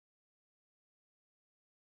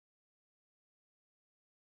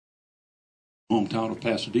hometown of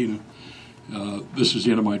Pasadena. This is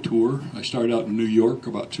the end of my tour. I started out in New York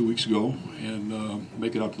about 2 weeks ago and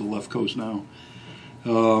make it out to the left coast now. I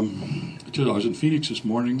was in Phoenix this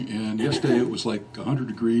morning, and yesterday it was like 100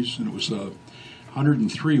 degrees, and it was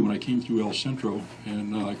 103 when I came through El Centro,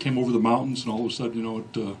 and I came over the mountains, and all of a sudden,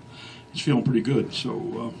 it's feeling pretty good.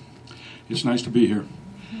 So it's nice to be here.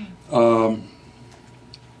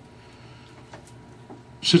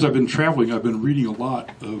 Since I've been traveling, I've been reading a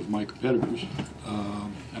lot of my competitors,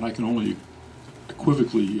 and I can only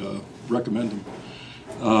equivocally recommend them.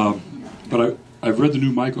 But I've read the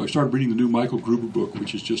new Michael. I started reading the new Michael Gruber book,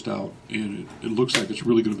 which is just out, and it looks like it's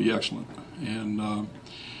really going to be excellent. And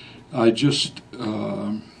I just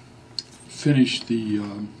finished the.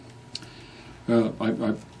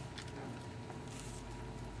 I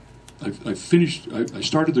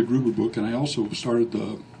started the Gruber book, and I also started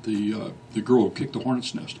the Girl Who Kicked the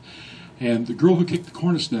Hornet's Nest. And The Girl Who Kicked the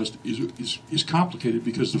Hornet's Nest is complicated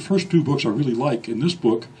because the first two books I really like, and this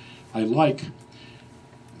book I like,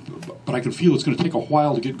 but I can feel it's going to take a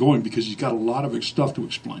while to get going because he's got a lot of stuff to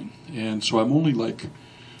explain. And so I'm only like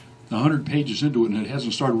 100 pages into it, and it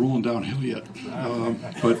hasn't started rolling downhill yet.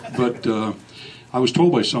 But I was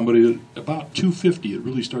told by somebody that about 250 it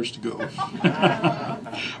really starts to go.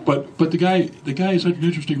 but the guy is such an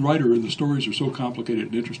interesting writer, and the stories are so complicated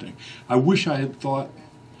and interesting. I wish I had thought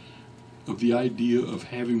of the idea of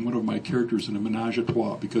having one of my characters in a menage a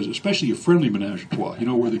trois, because especially a friendly menage a trois,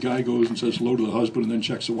 where the guy goes and says hello to the husband and then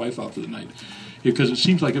checks the wife out for the night. Because it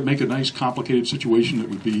seems like it'd make a nice complicated situation that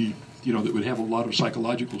would be, that would have a lot of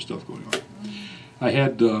psychological stuff going on.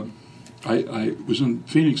 I was in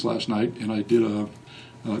Phoenix last night, and I did a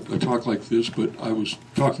talk like this, but I was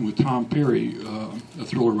talking with Tom Perry, a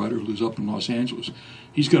thriller writer who lives up in Los Angeles.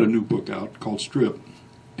 He's got a new book out called Strip,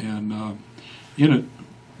 and in it,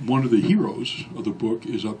 one of the heroes of the book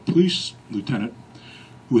is a police lieutenant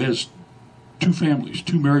who has two families,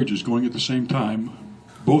 two marriages going at the same time,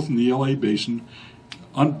 both in the LA basin,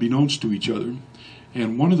 unbeknownst to each other.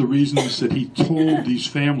 And one of the reasons that he told these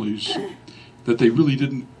families that they really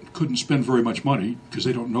couldn't spend very much money, because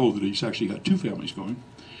they don't know that he's actually got two families going,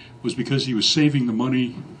 was because he was saving the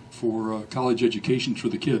money for college education for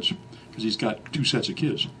the kids, because he's got two sets of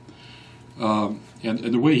kids.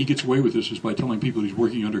 And the way he gets away with this is by telling people he's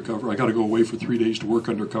working undercover. I got to go away for 3 days to work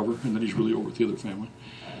undercover, and then he's really over with the other family.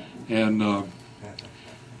 And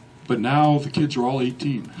but now the kids are all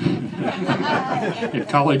 18, and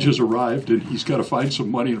college has arrived, and he's got to find some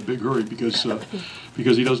money in a big hurry because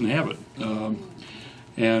he doesn't have it.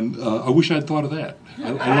 I wish I'd thought of that.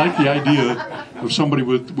 I like the idea of somebody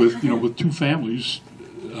with two families,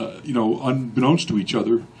 unbeknownst to each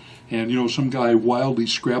other, and some guy wildly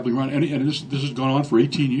scrabbling around. And this has gone on for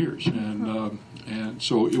 18 years, and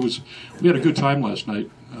so we had a good time last night.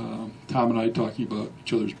 Tom and I talking about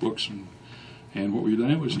each other's books and what we've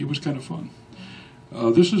done. It was kind of fun.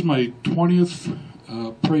 This is my 20th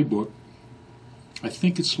Prey book. I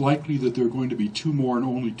think it's likely that there are going to be two more and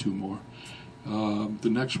only two more. The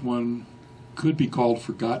next one could be called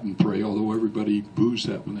Forgotten Prey, although everybody boos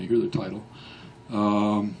that when they hear the title.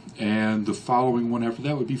 And the following one after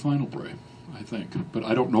that would be Final Prey, I think. But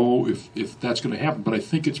I don't know if that's going to happen, but I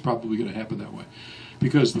think it's probably going to happen that way.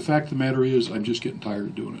 Because the fact of the matter is, I'm just getting tired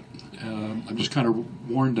of doing it. I'm just kind of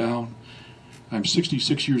worn down. I'm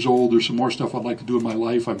 66 years old. There's some more stuff I'd like to do in my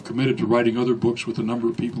life. I'm committed to writing other books with a number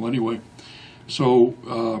of people anyway. So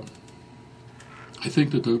I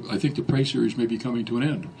think the Prey series may be coming to an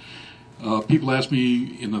end. People ask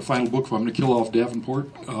me in the final book if I'm going to kill off Davenport,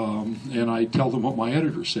 and I tell them what my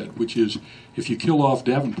editor said, which is, if you kill off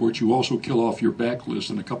Davenport, you also kill off your backlist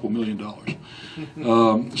and a couple $1 million.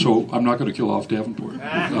 So I'm not going to kill off Davenport.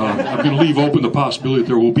 I'm going to leave open the possibility that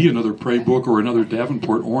there will be another Prey book or another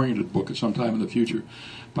Davenport-oriented book at some time in the future.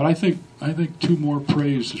 But I think two more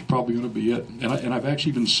Preys is probably going to be it. And I've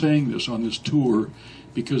actually been saying this on this tour,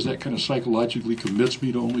 because that kind of psychologically commits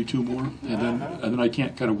me to only two more, and then I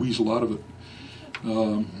can't kind of weasel out of it,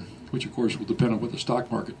 which of course will depend on what the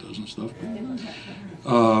stock market does and stuff.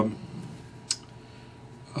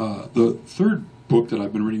 The third book that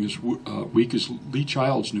I've been reading this week is Lee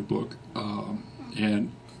Child's new book,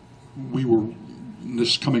 and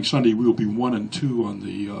this coming Sunday we will be 1 and 2 on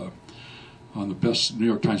the New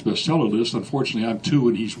York Times bestseller list. Unfortunately, I'm 2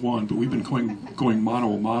 and he's 1, but we've been going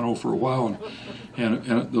mano a mano for a while. And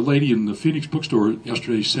the lady in the Phoenix bookstore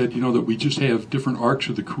yesterday said, that we just have different arcs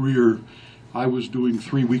of the career. I was doing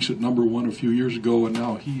 3 weeks at #1 a few years ago, and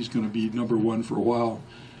now he's going to be #1 for a while.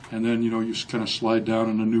 And then, you kind of slide down,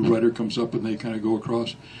 and a new writer comes up, and they kind of go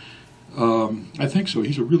across. I think so.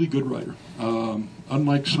 He's a really good writer.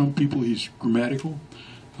 Unlike some people, he's grammatical.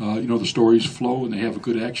 The stories flow and they have a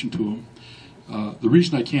good action to them. The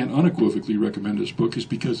reason I can't unequivocally recommend this book is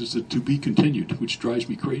because it's a to be continued, which drives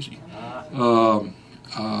me crazy.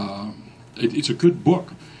 It's a good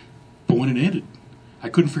book, but when it ended, I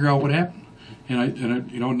couldn't figure out what happened.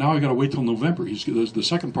 And now I got to wait till November. The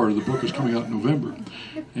second part of the book is coming out in November,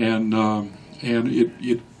 and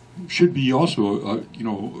it should be also a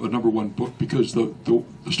 #1 book because the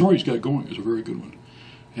story he's got going is a very good one,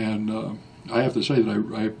 and I have to say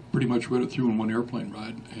that I pretty much read it through in one airplane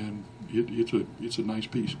ride, and it's a nice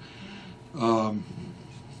piece.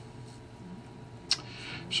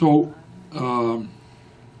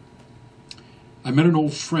 I met an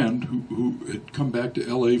old friend who had come back to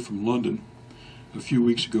L.A. from London a few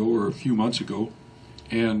weeks ago or a few months ago,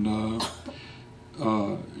 and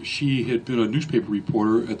she had been a newspaper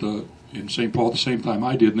reporter in St. Paul at the same time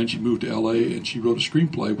I did, and then she moved to L.A. and she wrote a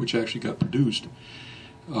screenplay which actually got produced.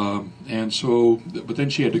 But then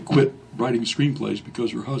she had to quit writing screenplays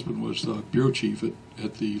because her husband was the bureau chief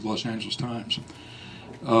at the Los Angeles Times,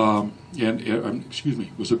 was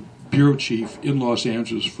a bureau chief in Los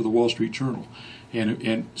Angeles for the Wall Street Journal,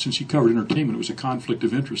 and since he covered entertainment, it was a conflict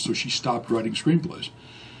of interest, so she stopped writing screenplays.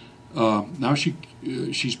 Now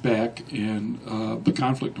she's back, and the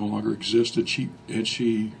conflict no longer exists, and she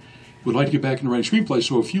would like to get back into writing screenplays.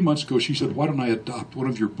 So a few months ago, she said, "Why don't I adopt one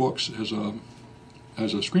of your books as a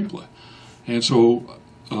screenplay?" And so,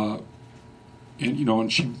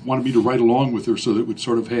 and she wanted me to write along with her so that it would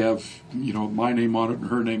sort of have, my name on it and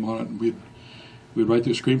her name on it, and we'd write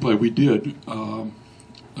the screenplay. We did,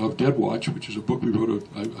 of Dead Watch, which is a book we wrote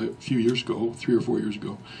a few years ago, 3 or 4 years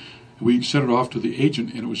ago. We sent it off to the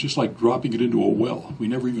agent, and it was just like dropping it into a well. We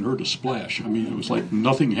never even heard a splash. I mean, it was like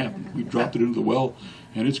nothing happened. We dropped it into the well,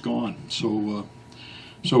 and it's gone. So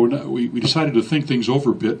we decided to think things over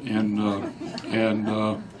a bit, and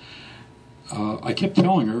I kept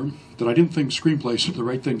telling her that I didn't think screenplays are the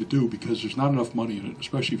right thing to do because there's not enough money in it,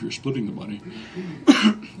 especially if you're splitting the money.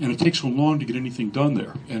 And it takes so long to get anything done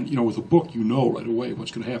there. And, with a book, you know right away what's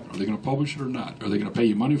going to happen. Are they going to publish it or not? Are they going to pay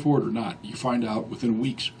you money for it or not? You find out within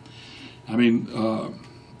weeks. I mean,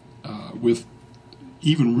 with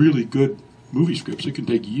even really good movie scripts, it can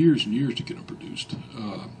take years and years to get them produced,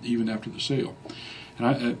 even after the sale. And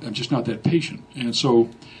I'm just not that patient. And so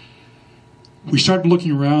we started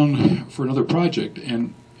looking around for another project,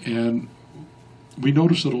 and we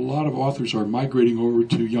noticed that a lot of authors are migrating over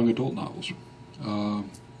to young adult novels.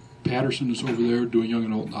 Patterson is over there doing young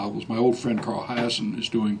adult novels. My old friend Carl Hyacin is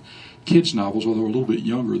doing kids novels, although a little bit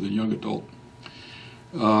younger than young adult.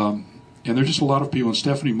 And there's just a lot of people, and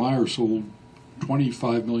Stephanie Meyer sold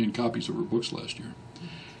 25 million copies of her books last year.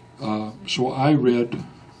 So I read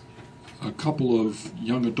a couple of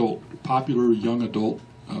popular young adult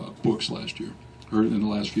books last year, or in the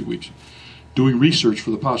last few weeks, doing research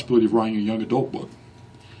for the possibility of writing a young adult book.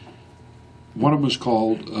 One of them was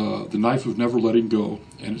called The Knife of Never Letting Go,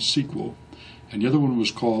 and its sequel, and the other one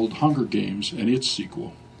was called Hunger Games, and its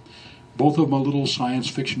sequel. Both of them a little science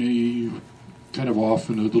fiction-y, kind of off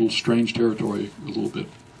in a little strange territory a little bit.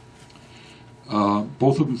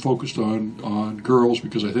 Both of them focused on girls,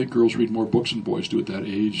 because I think girls read more books than boys do at that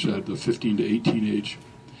age, the 15 to 18 age.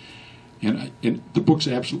 And the books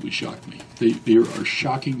absolutely shocked me. They are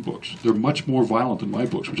shocking books. They're much more violent than my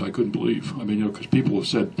books, which I couldn't believe. I mean, because people have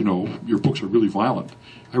said, your books are really violent.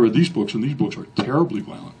 I read these books, and these books are terribly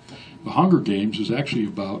violent. The Hunger Games is actually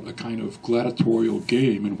about a kind of gladiatorial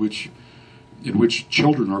game in which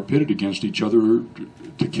children are pitted against each other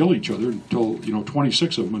to kill each other until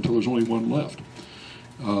 26 of them until there's only one left.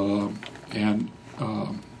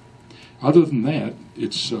 Other than that,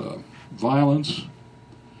 it's violence,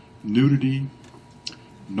 nudity,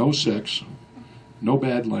 no sex, no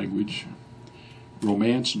bad language,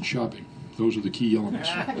 romance, and shopping. Those are the key elements.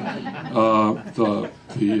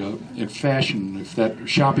 And fashion, if that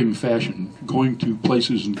shopping fashion, going to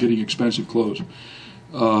places and getting expensive clothes.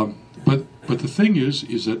 But the thing is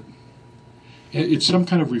that it's some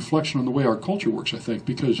kind of reflection on the way our culture works, I think,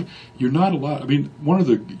 because you're not allowed. I mean, one of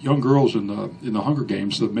the young girls in the Hunger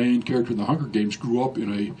Games, the main character in the Hunger Games, grew up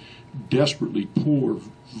in a desperately poor,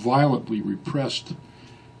 violently repressed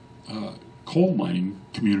coal mining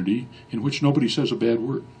community in which nobody says a bad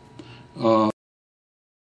word.